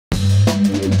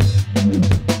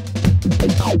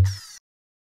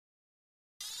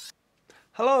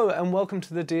Hello and welcome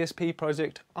to the DSP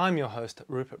project. I'm your host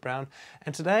Rupert Brown,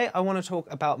 and today I want to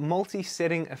talk about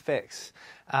multi-setting effects.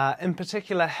 In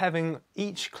particular, having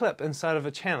each clip inside of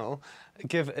a channel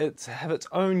have its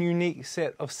own unique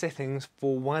set of settings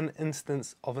for one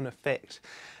instance of an effect.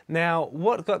 Now,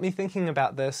 what got me thinking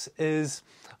about this is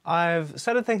I've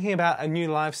started thinking about a new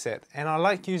live set, and I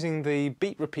like using the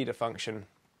beat repeater function.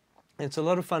 It's a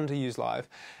lot of fun to use live.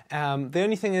 The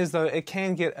only thing is though, it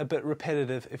can get a bit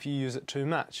repetitive if you use it too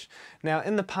much. Now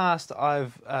in the past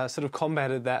I've sort of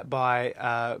combated that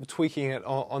by tweaking it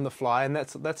on the fly, and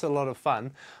that's a lot of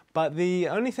fun. But the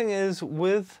only thing is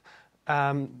with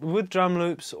drum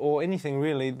loops or anything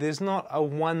really, there's not a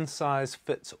one size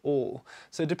fits all.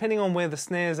 So depending on where the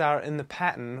snares are in the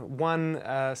pattern, one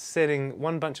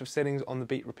bunch of settings on the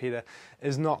beat repeater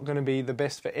is not going to be the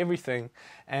best for everything.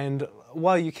 And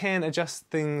while you can adjust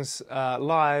things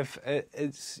live,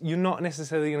 you're not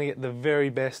necessarily going to get the very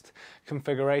best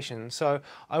configuration. So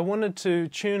I wanted to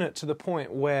tune it to the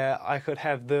point where I could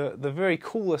have the very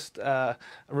coolest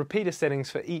repeater settings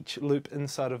for each loop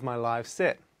inside of my live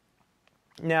set.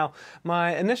 Now,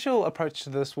 my initial approach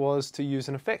to this was to use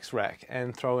an effects rack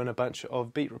and throw in a bunch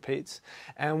of beat repeats,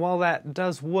 and while that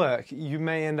does work, you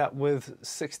may end up with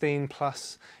 16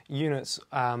 plus units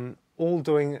all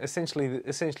doing essentially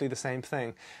the same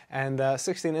thing, and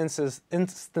 16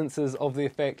 instances of the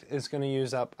effect is going to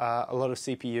use up a lot of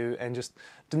CPU and just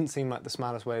didn't seem like the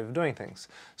smartest way of doing things.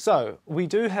 So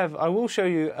I will show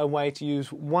you a way to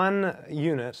use one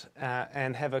unit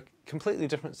and have a completely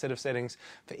different set of settings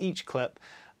for each clip.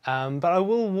 But I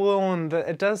will warn that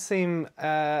it does seem,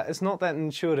 it's not that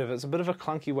intuitive. It's a bit of a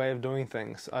clunky way of doing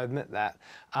things, I admit that.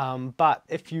 But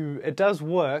it does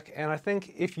work, and I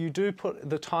think if you do put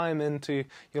the time into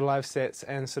your live sets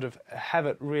and sort of have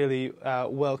it really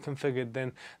well configured,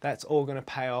 then that's all going to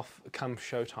pay off come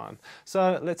showtime.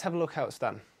 So let's have a look how it's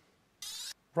done.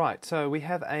 Right, so we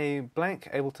have a blank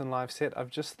Ableton live set.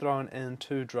 I've just thrown in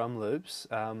 2 drum loops.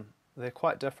 They're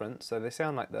quite different, so they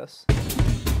sound like this.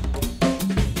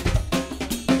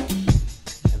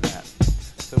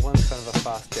 So one's kind of a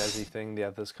fast jazzy thing, the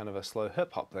other's kind of a slow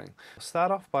hip hop thing. I'll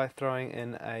start off by throwing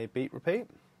in a beat repeat.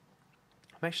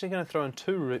 I'm actually going to throw in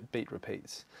 2 beat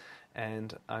repeats,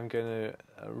 and I'm going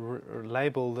to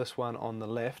label this one on the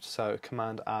left, so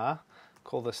Command R,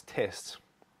 call this test.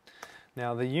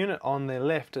 Now the unit on the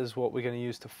left is what we're going to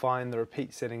use to find the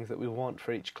repeat settings that we want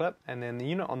for each clip, and then the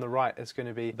unit on the right is going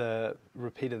to be the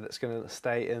repeater that's going to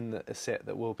stay in the set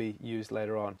that will be used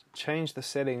later on. Change the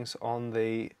settings on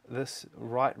this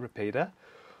right repeater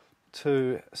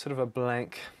to sort of a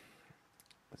blank,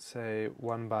 let's say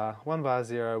 1 bar, 1 bar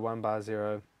 0, 1 bar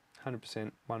 0,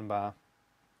 100%, 1 bar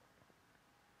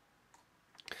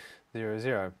 0,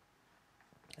 0.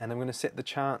 And I'm going to set the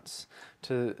chance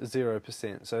to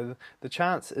 0%. So the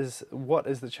chance is, what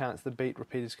is the chance the beat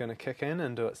repeater is going to kick in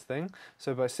and do its thing?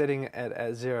 So by setting it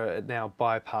at 0, it now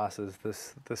bypasses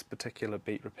this particular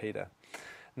beat repeater.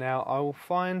 Now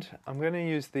I'm going to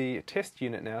use the test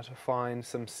unit now to find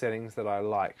some settings that I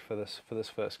like for this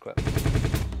first clip.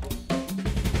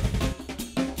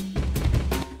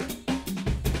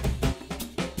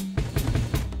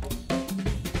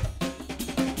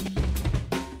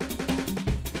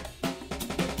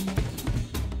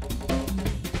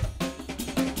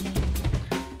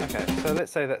 So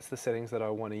let's say that's the settings that I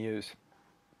want to use.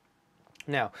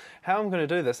 Now, how I'm going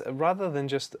to do this, rather than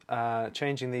just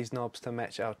changing these knobs to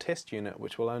match our test unit,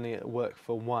 which will only work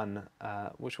for one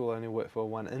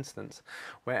instance,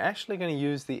 we're actually going to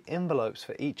use the envelopes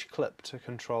for each clip to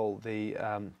control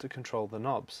the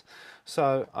knobs.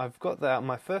 So I've got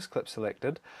my first clip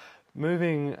selected.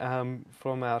 Moving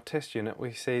from our test unit,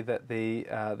 we see that the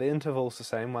interval's the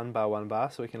same, 1 bar, 1 bar,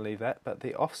 so we can leave that, but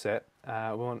the offset, we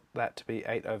want that to be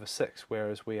 8/6,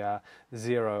 whereas we are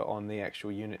 0 on the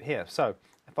actual unit here. So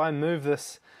if I move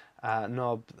this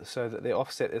knob so that the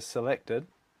offset is selected,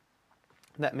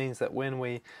 that means that when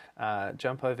we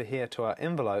jump over here to our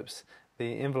envelopes,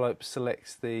 the envelope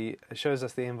shows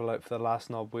us the envelope for the last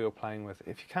knob we were playing with.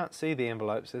 If you can't see the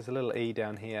envelopes, there's a little E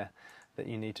down here that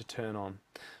you need to turn on.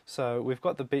 So we've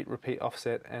got the beat repeat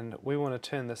offset, and we want to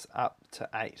turn this up to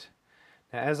 8.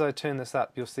 Now as I turn this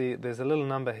up, you'll see there's a little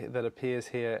number that appears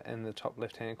here in the top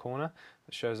left hand corner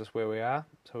that shows us where we are,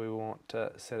 so we want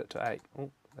to set it to 8.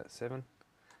 Oh, that's 7,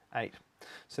 8.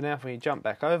 So now if we jump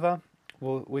back over,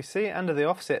 we see under the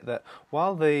offset that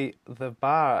while the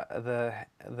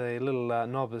little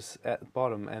knob is at the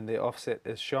bottom and the offset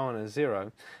is shown as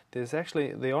 0, there's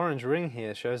actually the orange ring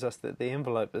here shows us that the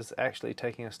envelope is actually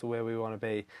taking us to where we want to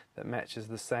be, that matches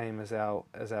the same as our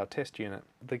test unit.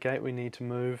 The gate we need to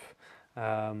move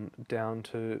down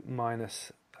to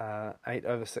minus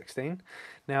 8/16.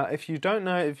 Now, if you don't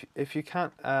know, if you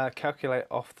can't calculate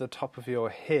off the top of your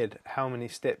head how many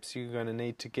steps you're going to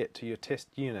need to get to your test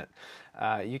unit,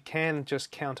 you can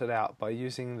just count it out by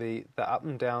using the up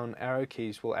and down arrow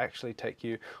keys. Will actually take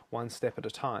you one step at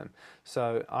a time.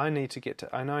 So I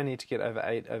know I need to get over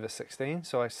 8/16.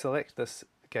 So I select this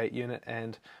gate unit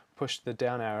and push the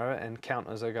down arrow and count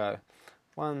as I go.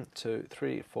 1, 2,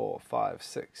 3, 4, 5,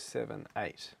 6, 7,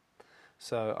 8.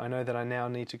 So I know that I now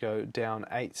need to go down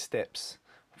 8 steps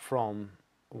from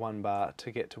one bar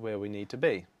to get to where we need to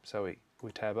be. So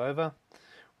we tab over,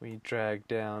 we drag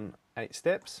down 8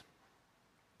 steps,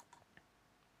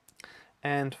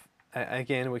 and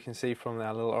again we can see from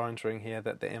our little orange ring here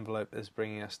that the envelope is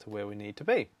bringing us to where we need to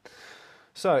be.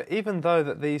 So even though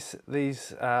that these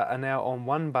are now on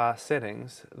 1 bar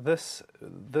settings, this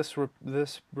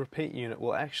repeat unit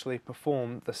will actually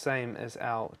perform the same as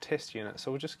our test unit.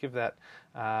 So we'll just give that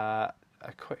a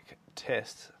quick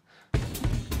test.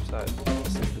 So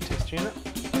this is the test unit.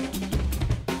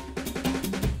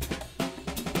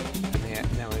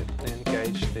 And now we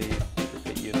engage the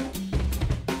repeat unit.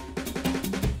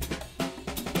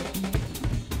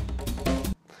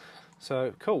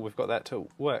 So cool, we've got that to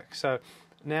work. So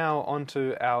now on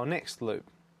to our next loop.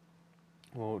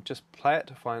 We'll just play it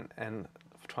to try and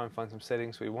find some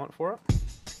settings we want for it.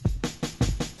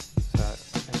 So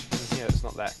as you can hear, it's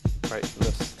not that great for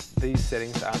this. These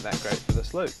settings aren't that great for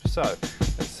this loop. So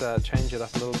let's change it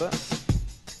up a little bit.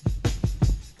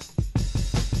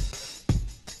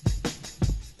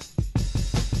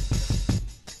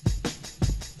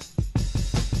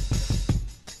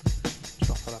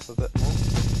 Drop it up a bit more.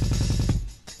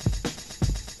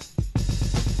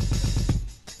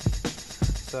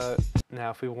 So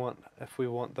now if we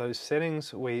want those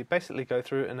settings, we basically go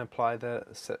through and apply the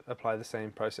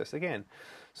same process again.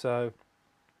 So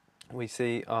we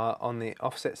see on the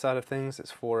offset side of things,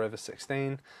 it's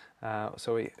 4/16.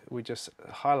 So we just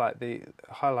highlight the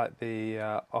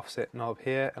offset knob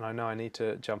here, and I know I need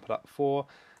to jump it up 4.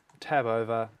 Tab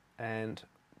over and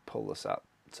pull this up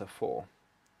to 4,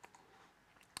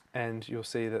 and you'll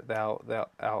see that our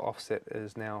offset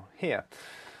is now here.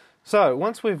 So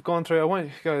once we've gone through, I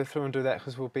won't go through and do that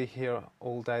because we'll be here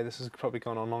all day. This has probably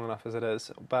gone on long enough as it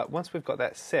is. But once we've got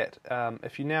that set,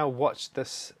 if you now watch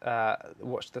this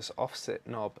offset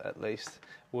knob, at least,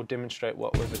 we'll demonstrate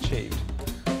what we've achieved.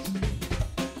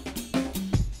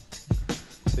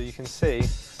 So you can see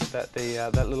that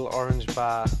that little orange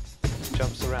bar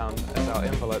jumps around as our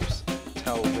envelopes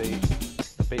tell the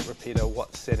beat repeater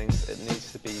what settings it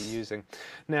needs to be using.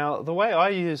 Now, the way I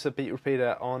use a beat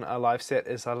repeater on a live set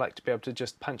is I like to be able to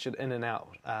just punch it in and out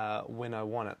when I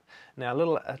want it. Now,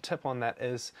 a tip on that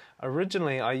is,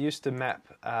 originally I used to map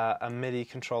a MIDI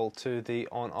control to the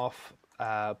on-off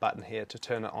button here to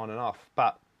turn it on and off,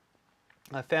 but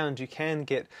I found you can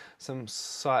get some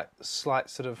slight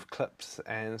sort of clips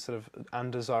and sort of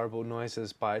undesirable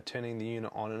noises by turning the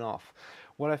unit on and off.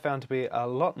 What I found to be a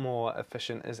lot more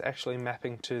efficient is actually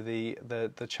mapping to the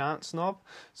chance knob,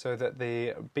 so that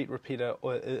the beat repeater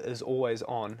is always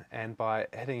on, and by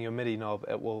hitting your MIDI knob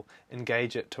it will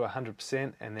engage it to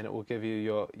 100%, and then it will give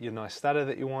you your nice stutter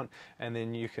that you want, and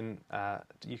then you can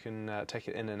take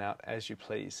it in and out as you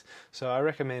please. So I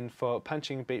recommend for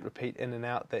punching beat repeat in and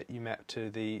out that you map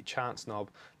to the chance knob,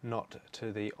 not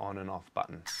to the on and off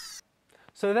button.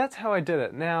 So that's how I did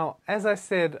it. Now, as I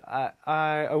said,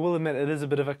 I will admit it is a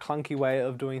bit of a clunky way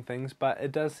of doing things, but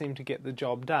it does seem to get the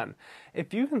job done.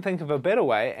 If you can think of a better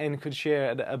way and could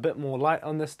share a bit more light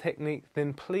on this technique,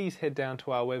 then please head down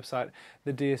to our website,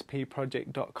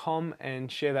 theDSPproject.com,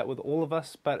 and share that with all of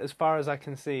us. But as far as I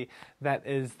can see, that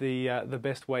is the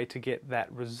best way to get that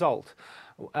result.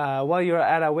 While you're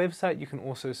at our website, you can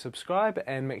also subscribe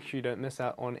and make sure you don't miss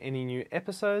out on any new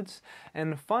episodes.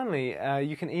 And finally,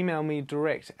 you can email me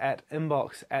direct at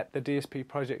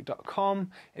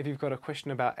inbox@theDSPproject.com if you've got a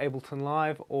question about Ableton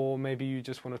Live, or maybe you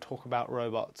just want to talk about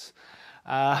robots.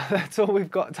 That's all we've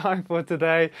got time for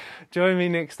today. Join me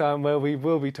next time where we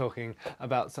will be talking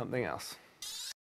about something else.